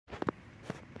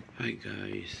Hi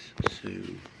guys, so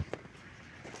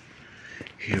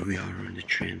here we are on the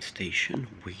tram station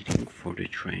waiting for the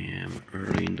tram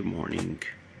early in the morning,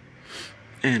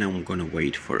 and I'm gonna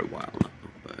wait for a while now,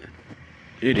 but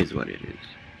it is what it is.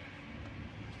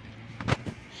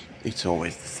 It's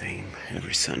always the same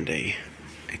every Sunday,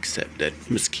 except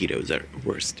that mosquitoes are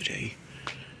worse today,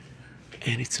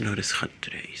 and it's not as hot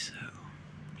today, so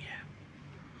yeah.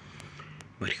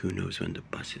 But who knows when the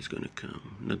bus is gonna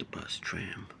come? Not the bus,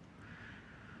 tram.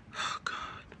 Oh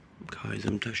God, guys,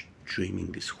 I'm just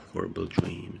dreaming these horrible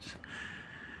dreams.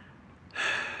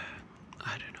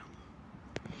 I don't know.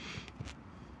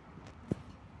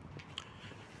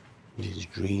 These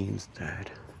dreams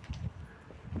that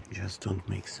just don't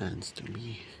make sense to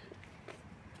me.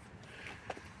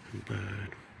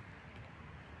 But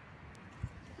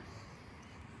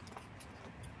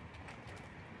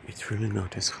it's really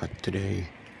not as hot today.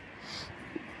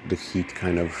 The heat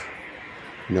kind of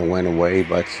went away,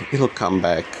 but it'll come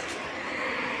back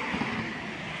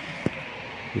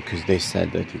because they said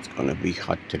that it's gonna be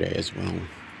hot today as well,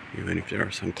 even if there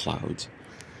are some clouds.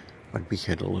 But we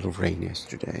had a little rain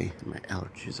yesterday. My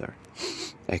allergies are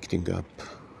acting up.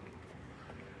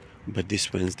 But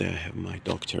this Wednesday I have my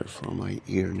doctor for my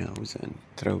ear, nose and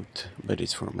throat, but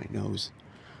it's for my nose,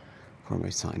 for my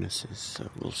sinuses, so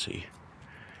we'll see.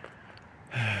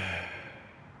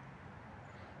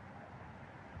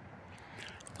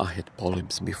 I had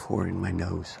polyps before in my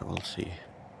nose, so we'll see.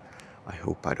 I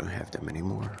hope I don't have them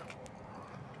anymore.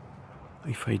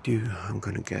 If I do, I'm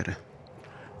gonna get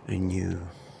a new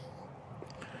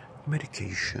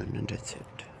medication, and that's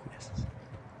it. Yes.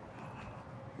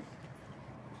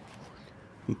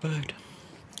 But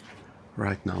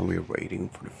right now we're waiting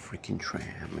for the freaking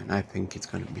tram, and I think it's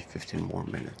gonna be 15 more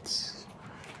minutes.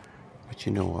 But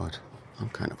you know what? I'm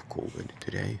kind of cool with it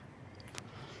today.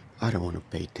 I don't want to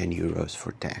pay 10 euros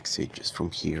for taxi just from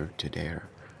here to there.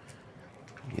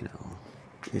 You know,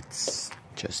 it's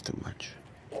just too much.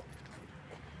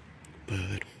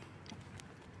 But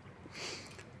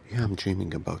yeah, I'm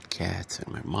dreaming about cats and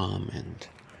my mom and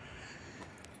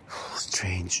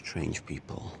strange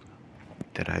people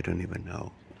that I don't even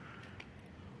know.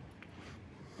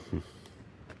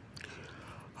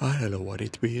 I don't know what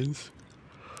it means.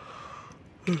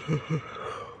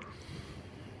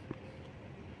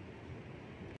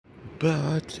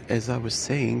 But as I was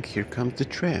saying, here comes the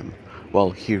tram. Well,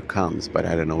 here comes, but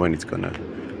I don't know when it's gonna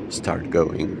start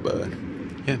going. But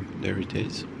yeah, there it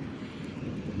is.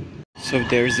 So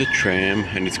there's the tram,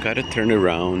 and it's gotta turn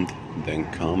around,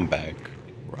 then come back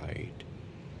right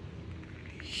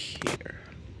here.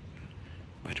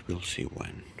 But we'll see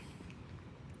when.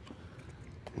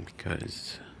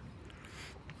 Because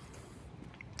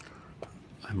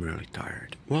I'm really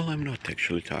tired. Well, I'm not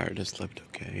actually tired. I slept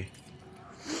okay.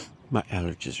 My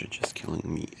allergies are just killing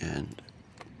me, and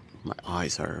my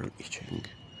eyes are itching.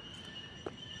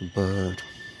 But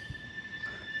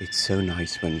it's so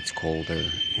nice when it's colder,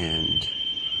 and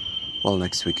well,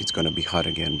 next week it's gonna be hot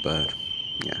again. But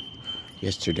yeah,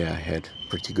 yesterday I had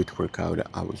pretty good workout.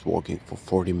 I was walking for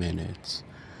 40 minutes,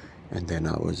 and then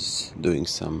I was doing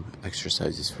some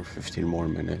exercises for 15 more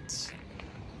minutes.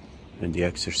 And the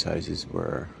exercises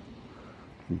were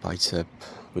bicep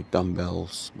with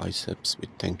dumbbells, biceps with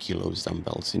 10 kilos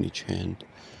dumbbells in each hand.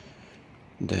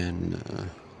 Then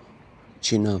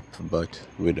chin up, but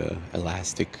with a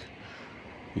elastic.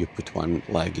 You put one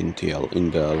leg in the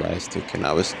elastic, and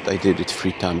I did it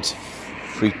 3 times,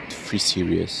 three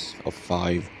series of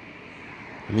 5.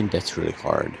 I mean, that's really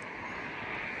hard.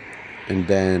 And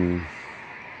then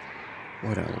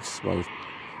what else? Well,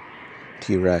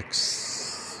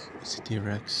 T-Rex. Is it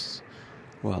T-Rex?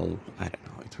 Well, I don't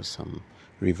know. It was some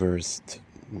reversed.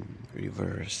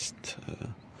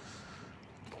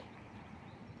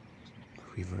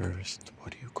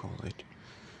 What do you call it?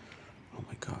 Oh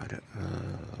my God.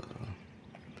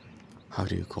 How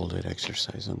do you call that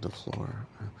exercise on the floor?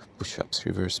 Push-ups,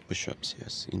 reverse push-ups.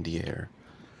 Yes, in the air.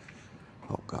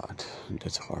 Oh God,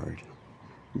 that's hard.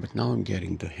 But now I'm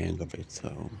getting the hang of it.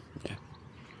 So yeah.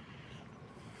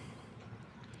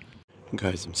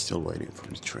 Guys, I'm still waiting for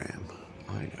the tram.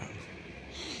 I know.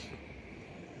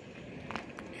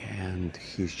 And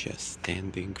he's just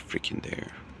standing freaking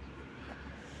there.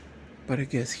 But I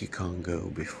guess he can't go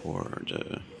before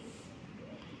the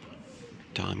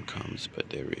time comes, but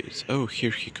there is. Oh,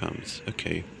 here he comes.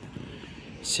 Okay.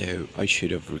 So I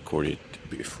should have recorded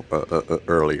before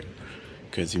earlier,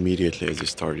 because immediately as I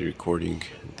started recording,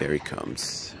 there he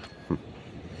comes.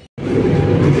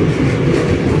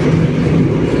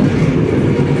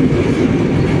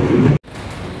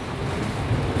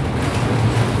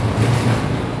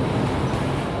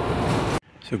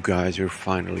 So guys, we're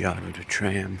finally out of the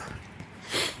tram.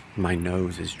 My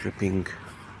nose is dripping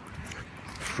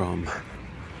from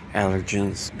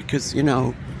allergens because, you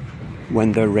know,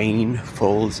 when the rain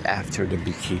falls after the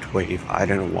big heat wave, I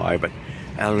don't know why, but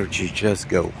allergies just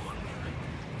go,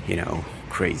 you know,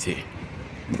 crazy.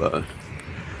 But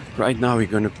right now we're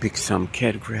gonna pick some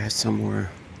cat grass somewhere,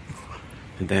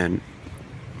 and then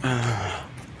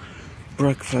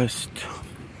breakfast.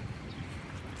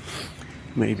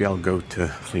 Maybe I'll go to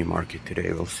flea market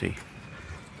today, we'll see.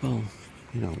 Well,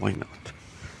 you know, why not?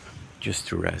 Just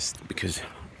to rest, because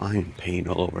I'm in pain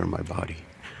all over my body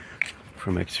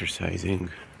from exercising.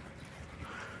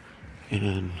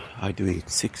 And I do it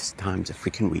 6 times a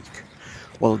freaking week.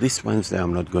 Well, this Wednesday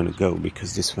I'm not gonna go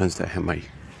because this Wednesday I have my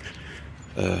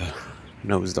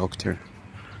nose doctor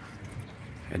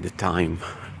at the time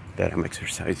that I'm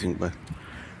exercising, but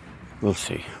we'll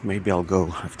see. Maybe I'll go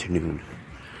afternoon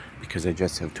because I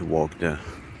just have to walk the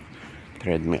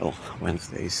treadmill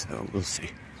Wednesdays, so we'll see.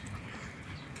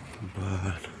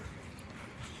 But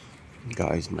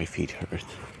guys, my feet hurt.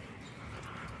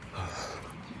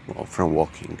 Well, from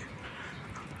walking.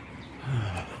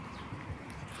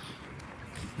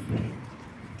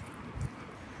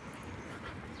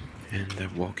 And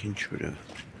I'm walking through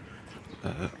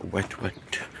the wet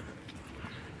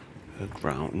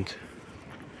ground,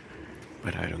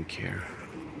 but I don't care.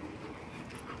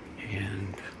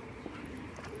 And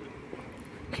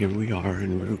here we are,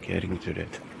 and we're getting to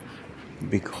that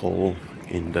big hole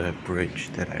in the bridge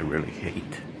that I really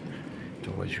hate. It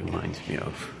always reminds me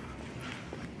of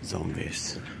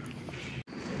zombies.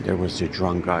 There was a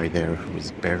drunk guy there who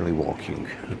was barely walking.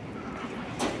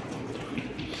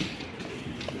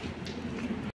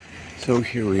 So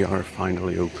here we are,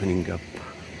 finally opening up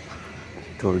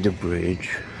toward the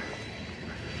bridge.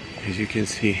 As you can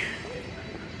see,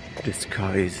 the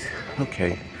sky is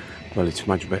okay. Well, it's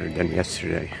much better than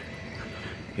yesterday.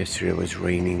 Yesterday was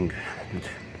raining and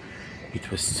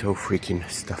it was so freaking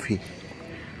stuffy.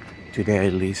 Today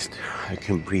at least I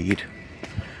can breathe,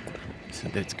 so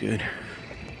that's good.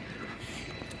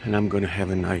 And I'm gonna have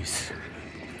a nice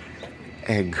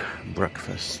egg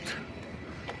breakfast.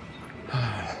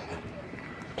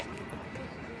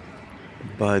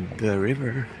 But the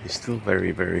river is still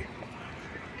very, very,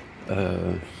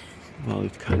 well,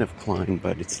 it kind of climbed,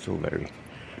 but it's still very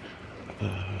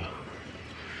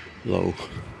low.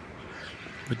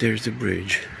 But there's a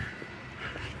bridge,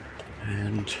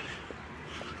 and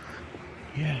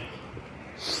yeah,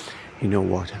 you know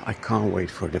what, I can't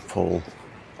wait for the fall,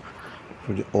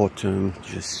 for the autumn,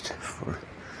 just for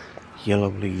yellow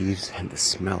leaves and the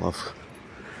smell of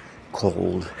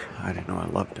cold. I don't know, I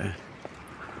love that.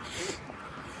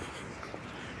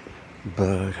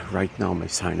 But right now my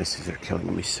sinuses are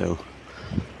killing me, so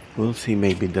we'll see.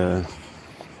 Maybe the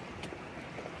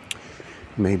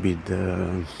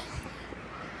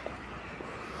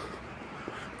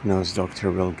nose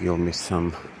doctor will give me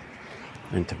some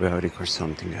antibiotic or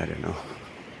something, I don't know.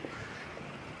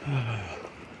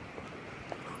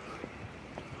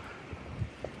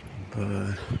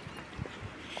 But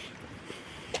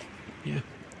yeah,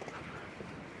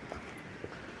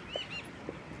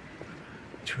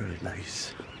 it's really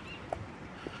nice.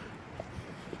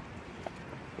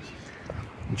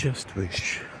 Just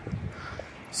wish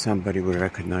somebody would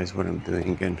recognize what I'm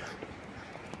doing and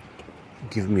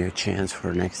give me a chance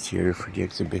for next year for the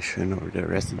exhibition or the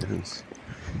residence.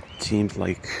 It seems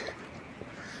like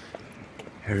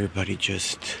everybody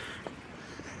just,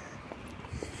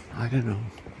 I don't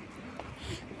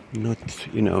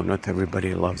know, not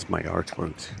everybody loves my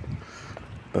artworks,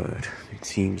 but it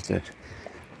seems that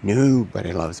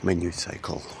nobody loves my news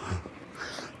cycle.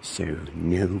 So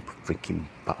no freaking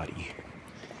body.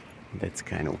 That's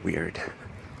kind of weird,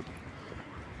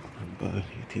 but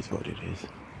it is what it is.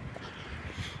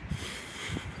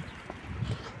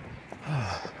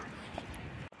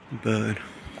 But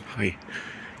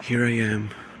here I am,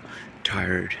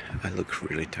 tired. I look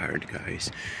really tired, guys,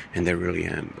 and I really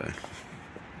am, but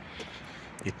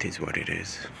it is what it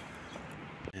is.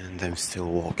 And I'm still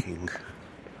walking.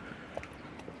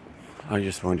 I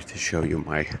just wanted to show you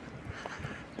my,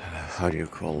 how do you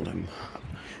call them?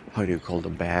 How do you call the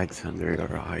bags under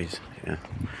your eyes? Yeah,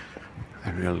 I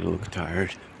really look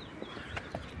tired.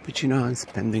 But you know, I'm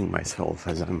spending myself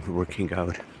as I'm working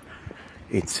out.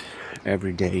 It's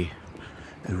every day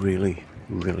a really,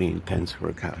 really intense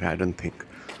workout. I don't think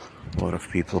a lot of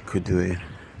people could do it.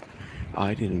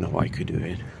 I didn't know I could do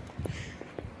it.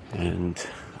 And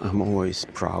I'm always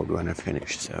proud when I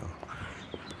finish, so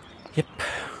yep.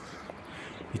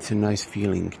 It's a nice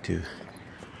feeling to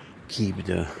keep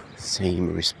the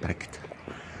same respect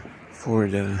for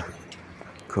the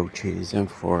coaches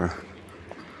and for,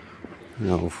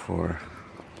 for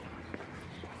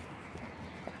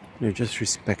just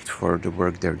respect for the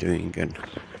work they're doing and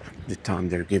the time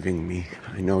they're giving me.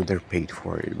 I know they're paid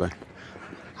for it, but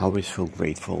I always feel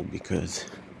grateful because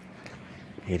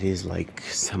it is like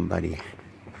somebody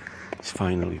is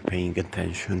finally paying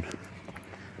attention,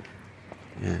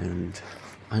 and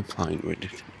I'm fine with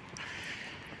it.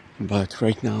 But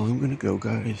right now I'm gonna go,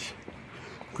 guys.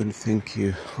 I'm gonna thank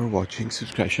you for watching.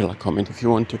 Subscribe, share, like, comment if you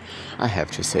want to. I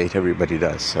have to say it, everybody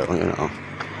does, so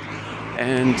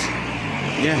and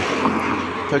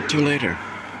yeah, talk to you later.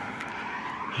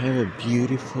 Have a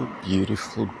beautiful,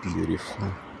 beautiful,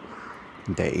 beautiful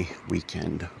day,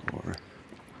 weekend, or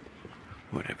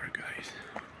whatever, guys.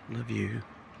 Love you.